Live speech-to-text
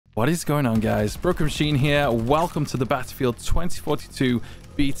What is going on, guys? Broken Machine here. Welcome to the Battlefield 2042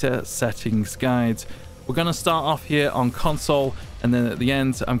 beta settings guide. We're going to start off here on console, and then at the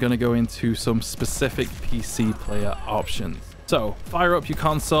end I'm going to go into some specific PC player options. So fire up your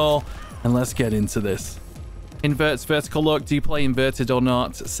console and let's get into this. Inverts vertical look. Do you play inverted or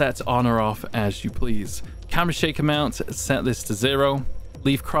not? Set on or off as you please. Camera shake amount, set this to 0.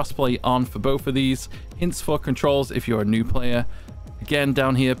 Leave crossplay on for both of these. Hints for controls if you're a new player. Again,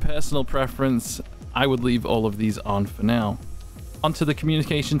 down here, personal preference, I would leave all of these on for now. Onto the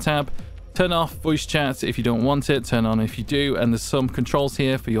communication tab. Turn off voice chat if you don't want it, turn on if you do, and there's some controls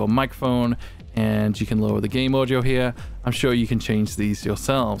here for your microphone, and you can lower the game audio here. I'm sure you can change these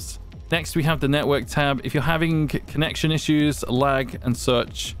yourselves. Next, we have the network tab. If you're having connection issues, lag, and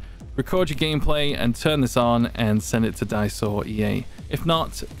such, record your gameplay and turn this on and send it to DICE or EA. If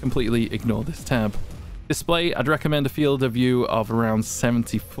not, completely ignore this tab. Display, I'd recommend a field of view of around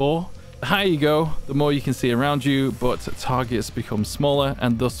 74. The higher you go, the more you can see around you, but targets become smaller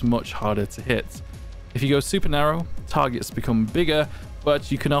and thus much harder to hit. If you go super narrow, targets become bigger,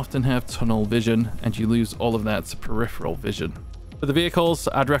 but you can often have tunnel vision and you lose all of that to peripheral vision. For the vehicles,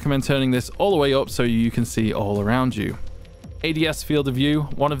 I'd recommend turning this all the way up so you can see all around you. ADS field of view,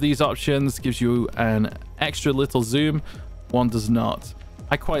 one of these options gives you an extra little zoom, one does not.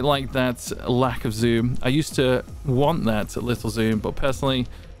 I quite like that lack of zoom. I used to want that little zoom, but personally,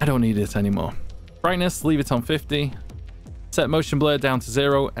 I don't need it anymore. Brightness, leave it on 50. Set motion blur down to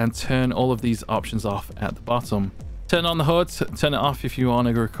 0 and turn all of these options off at the bottom. Turn on the HUD, turn it off if you want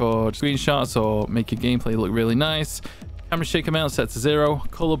to record screenshots or make your gameplay look really nice. Camera shake amount set to 0.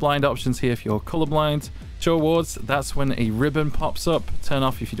 Colorblind options here if you're colorblind. Show awards, that's when a ribbon pops up. Turn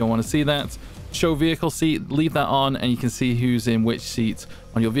off if you don't want to see that. Show vehicle seat, leave that on and you can see who's in which seat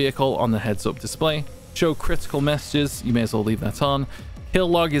on your vehicle on the heads up display. Show critical messages, you may as well leave that on. Kill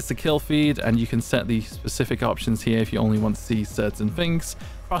log is the kill feed and you can set the specific options here if you only want to see certain things.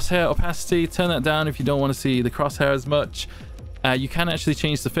 Crosshair opacity, turn that down if you don't want to see the crosshair as much. You can actually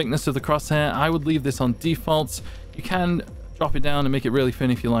change the thickness of the crosshair. I would leave this on default. You can drop it down and make it really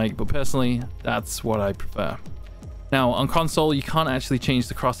thin if you like, but personally that's what I prefer. Now on console, you can't actually change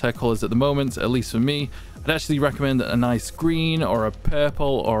the crosshair colors at the moment, at least for me. I'd actually recommend a nice green or a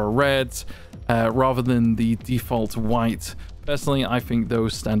purple or a red rather than the default white. Personally, I think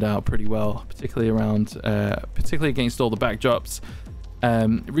those stand out pretty well, particularly against all the backdrops.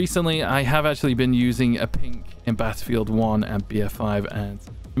 Recently, I have actually been using a pink in Battlefield 1 and BF5, and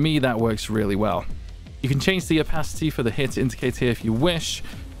for me that works really well. You can change the opacity for the hit indicator here if you wish.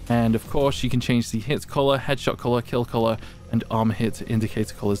 And of course, you can change the hit color, headshot color, kill color, and armor hit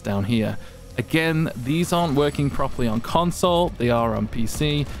indicator colors down here. Again, these aren't working properly on console, they are on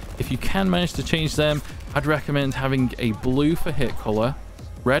PC. If you can manage to change them, I'd recommend having a blue for hit color,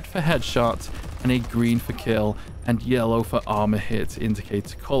 red for headshot, and a green for kill, and yellow for armor hit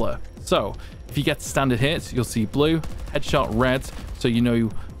indicator color. So, if you get to standard hit, you'll see blue, headshot red, so you know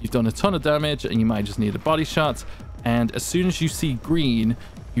you've done a ton of damage and you might just need a body shot. And as soon as you see green,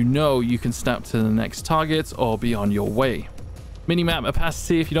 you know you can snap to the next target or be on your way. Minimap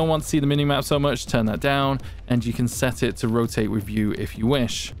opacity, if you don't want to see the minimap so much, turn that down and you can set it to rotate with you if you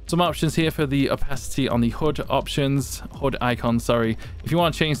wish. Some options here for the opacity on the HUD options, HUD icon, sorry. If you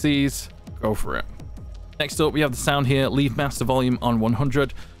want to change these, go for it. Next up, we have the sound here. Leave master volume on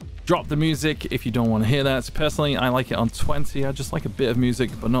 100. Drop the music if you don't want to hear that. Personally, I like it on 20. I just like a bit of music,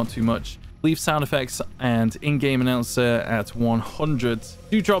 but not too much. Leave sound effects and in-game announcer at 100.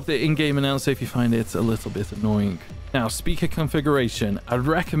 Do drop the in-game announcer if you find it a little bit annoying. Now, speaker configuration. I'd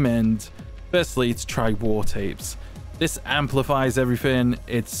recommend, firstly, to try war tapes. This amplifies everything.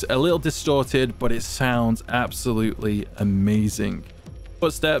 It's a little distorted, but it sounds absolutely amazing.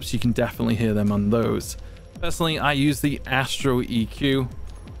 Footsteps, you can definitely hear them on those. Personally, I use the Astro EQ.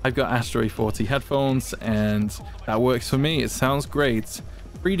 I've got Astro A40 headphones, and that works for me. It sounds great.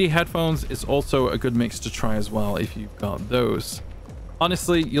 3D headphones is also a good mix to try as well if you've got those.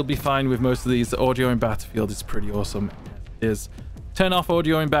 Honestly, you'll be fine with most of these. The audio in Battlefield is pretty awesome. It is. Turn off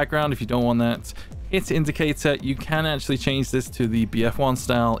audio in background if you don't want that. Hit indicator, you can actually change this to the BF1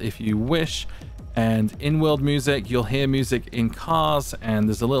 style if you wish. And in-world music, you'll hear music in cars, and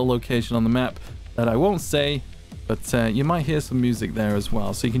there's a little location on the map that I won't say, but you might hear some music there as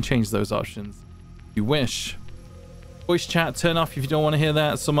well, so you can change those options if you wish. Voice chat, turn off if you don't want to hear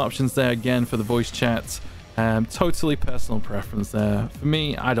that. Some options there again for the voice chat. Totally personal preference there. For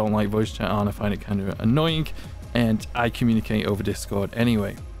me, I don't like voice chat on. I find it kind of annoying, and I communicate over Discord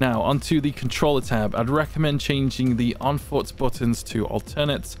anyway. Now, onto the controller tab. I'd recommend changing the on-foot buttons to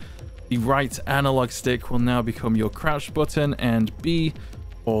alternate. The right analog stick will now become your crouch button, and B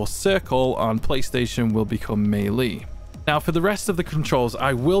or circle on PlayStation will become melee. Now for the rest of the controls,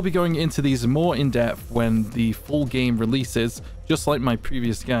 I will be going into these more in depth when the full game releases, just like my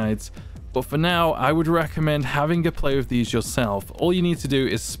previous guides. But for now, I would recommend having a play with these yourself. All you need to do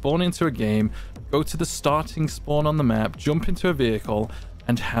is spawn into a game, go to the starting spawn on the map, jump into a vehicle,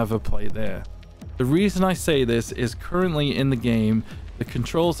 and have a play there. The reason I say this is currently in the game, the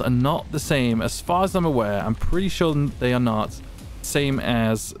controls are not the same. As far as I'm aware, I'm pretty sure they are not same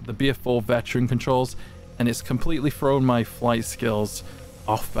as the BF4 veteran controls, and it's completely thrown my flight skills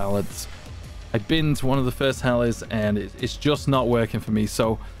off balance. I binned one of the first helis and it's just not working for me.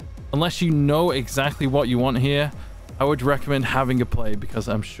 So unless you know exactly what you want here, I would recommend having a play, because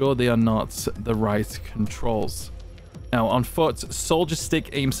I'm sure they are not the right controls. Now on foot, soldier stick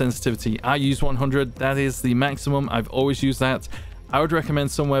aim sensitivity, I use 100. That is the maximum. I've always used that. I would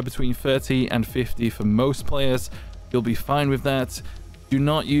recommend somewhere between 30 and 50 for most players. You'll be fine with that. Do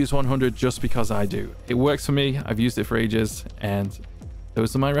not use 100 just because I do. It works for me. I've used it for ages, and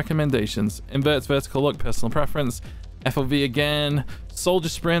those are my recommendations. Invert vertical look, personal preference. FOV again, soldier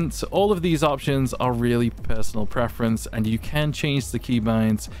sprint. All of these options are really personal preference, and you can change the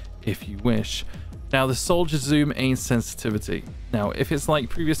keybinds if you wish. Now the soldier zoom aim sensitivity. Now if it's like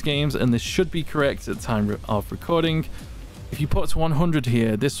previous games, and this should be correct at the time of recording, if you put 100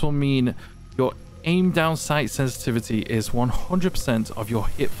 here, this will mean your aim down sight sensitivity is 100% of your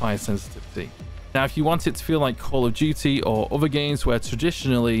hip fire sensitivity. Now if you want it to feel like Call of Duty or other games where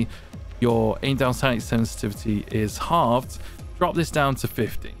traditionally your aim down sight sensitivity is halved, drop this down to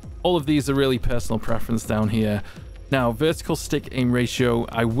 50. All of these are really personal preference down here. Now vertical stick aim ratio,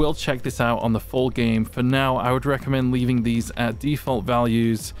 I will check this out on the full game. For now, I would recommend leaving these at default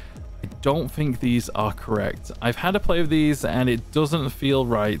values. I don't think these are correct. I've had a play of these and it doesn't feel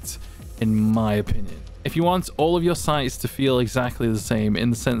right in my opinion. If you want all of your sights to feel exactly the same, in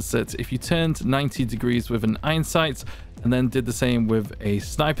the sense that if you turned 90 degrees with an iron sight and then did the same with a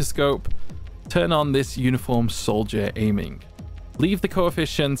sniper scope, turn on this uniform soldier aiming. Leave the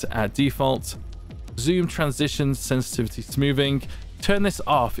coefficient at default. Zoom transition sensitivity smoothing. Turn this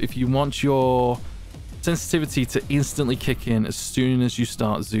off if you want your sensitivity to instantly kick in as soon as you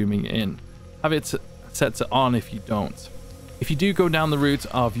start zooming in. Have it set to on if you don't. If you do go down the route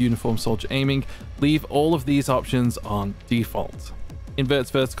of uniform soldier aiming, leave all of these options on default. Invert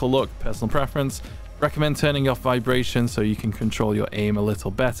vertical look, personal preference. Recommend turning off vibration so you can control your aim a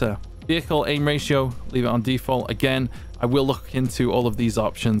little better. Vehicle aim ratio, leave it on default. Again, I will look into all of these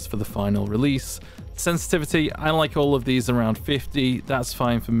options for the final release. Sensitivity, I like all of these around 50. That's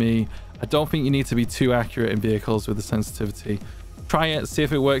fine for me. I don't think you need to be too accurate in vehicles with the sensitivity. Try it, see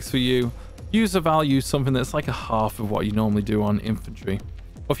if it works for you. Use a value, something that's like a half of what you normally do on infantry.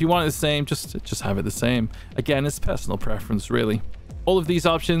 Or if you want it the same, just have it the same. Again, it's personal preference, really. All of these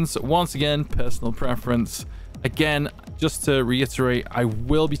options, once again, personal preference. Again, just to reiterate, I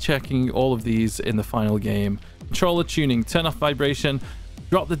will be checking all of these in the final game. Controller tuning, turn off vibration,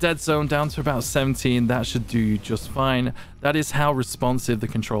 drop the dead zone down to about 17. That should do you just fine. That is how responsive the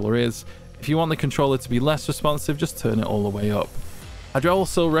controller is. If you want the controller to be less responsive, just turn it all the way up. I'd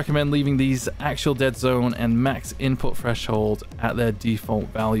also recommend leaving these actual dead zone and max input threshold at their default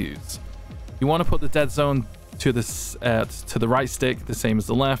values. You want to put the dead zone to the right stick, the same as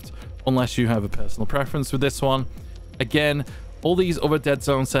the left, unless you have a personal preference with this one. Again, all these other dead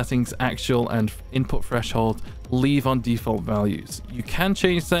zone settings, actual and input threshold, leave on default values. You can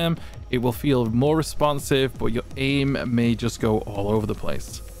change them, it will feel more responsive, but your aim may just go all over the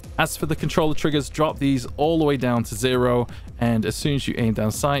place. As for the controller triggers, drop these all the way down to 0, and as soon as you aim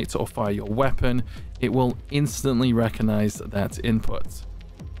down sight or fire your weapon, it will instantly recognize that input.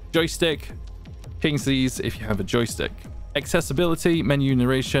 Joystick, change these if you have a joystick. Accessibility, menu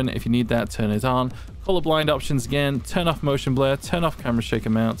narration, if you need that, turn it on. Colorblind options again, turn off motion blur, turn off camera shake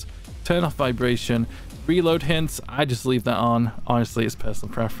amount, turn off vibration. Reload hints, I just leave that on. Honestly, it's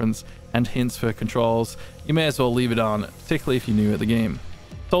personal preference. And hints for controls, you may as well leave it on, particularly if you're new at the game.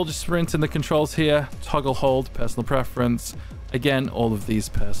 Soldier sprint in the controls here, toggle hold, personal preference. Again, all of these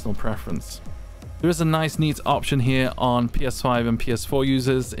personal preference. There is a nice neat option here on PS5 and PS4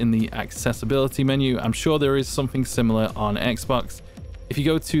 users in the accessibility menu. I'm sure there is something similar on Xbox. If you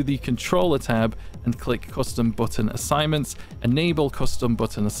go to the controller tab and click custom button assignments, enable custom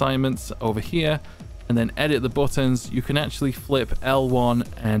button assignments over here, and then edit the buttons, you can actually flip L1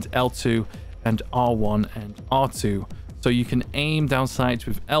 and L2 and R1 and R2. So you can aim down sight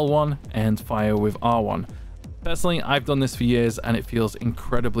with L1 and fire with R1. Personally, I've done this for years and it feels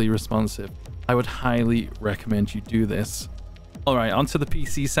incredibly responsive. I would highly recommend you do this. All right, onto the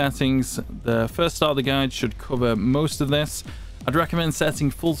PC settings. The first start of the guide should cover most of this. I'd recommend setting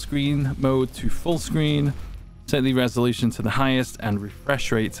full screen mode to full screen, set the resolution to the highest, and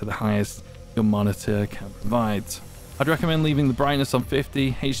refresh rate to the highest your monitor can provide. I'd recommend leaving the brightness on 50,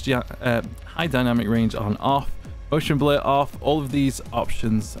 high dynamic range on off, motion blur off, all of these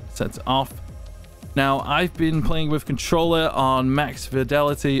options set to off. Now, I've been playing with controller on max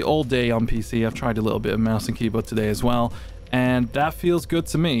fidelity all day on PC. I've tried a little bit of mouse and keyboard today as well, and that feels good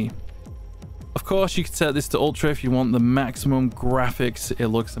to me. Of course, you can set this to ultra if you want the maximum graphics. It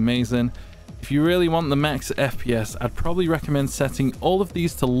looks amazing. If you really want the max FPS, I'd probably recommend setting all of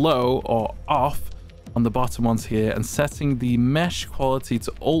these to low or off on the bottom ones here and setting the mesh quality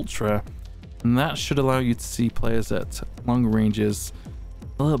to ultra, and that should allow you to see players at long ranges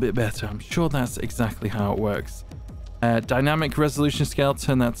a little bit better. I'm sure that's exactly how it works. Dynamic resolution scale,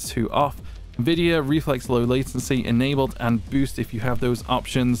 turn that to off. Nvidia reflex low latency enabled and boost if you have those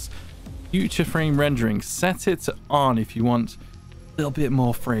options. Future frame rendering, set it to on if you want a little bit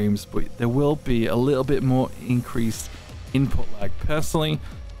more frames, but there will be a little bit more increased input lag. Personally,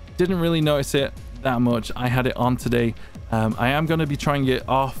 didn't really notice it that much. I had it on today. I am going to be trying it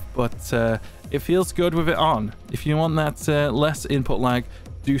off, but it feels good with it on. If you want that less input lag,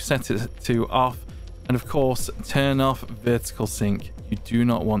 do set it to off, and of course turn off vertical sync. You do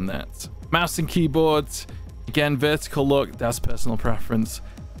not want that. Mouse and keyboard, again, vertical look, that's personal preference.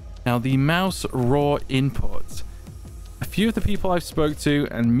 Now, the mouse raw input, a few of the people I've spoke to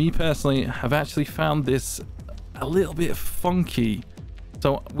and me personally have actually found this a little bit funky,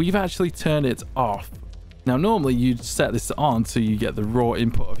 so we've actually turned it off. Now, normally you'd set this on so you get the raw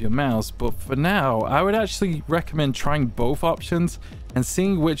input of your mouse, but for now I would actually recommend trying both options and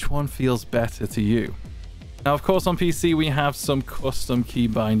seeing which one feels better to you. Now, of course, on PC we have some custom key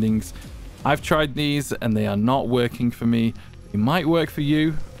bindings. I've tried these and they are not working for me. They might work for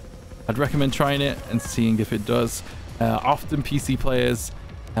you. I'd recommend trying it and seeing if it does. Often PC players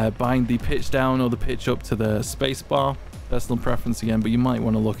bind the pitch down or the pitch up to the space bar. Personal preference again, but you might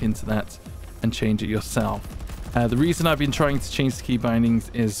want to look into that and change it yourself. The reason I've been trying to change the key bindings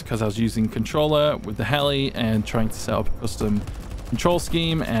is because I was using controller with the heli and trying to set up a custom control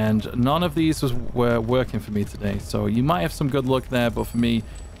scheme, and none of these were working for me today. So you might have some good luck there, but for me,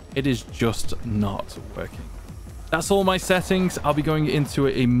 it is just not working. That's all my settings. I'll be going into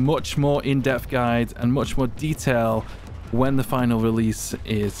a much more in-depth guide and much more detail when the final release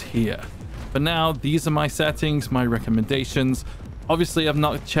is here. For now, these are my settings, my recommendations. Obviously, I've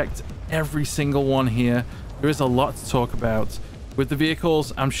not checked every single one here. There is a lot to talk about. With the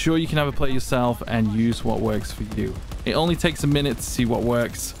vehicles, I'm sure you can have a play yourself and use what works for you. It only takes a minute to see what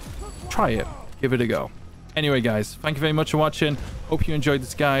works. Try it. Give it a go. Anyway, guys, thank you very much for watching. Hope you enjoyed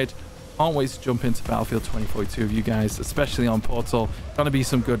this guide. Can't wait to jump into Battlefield 2042 with you guys, especially on Portal. Gonna be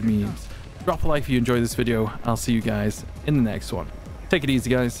some good memes. Drop a like if you enjoyed this video. I'll see you guys in the next one. Take it easy,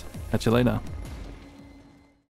 guys. Catch you later.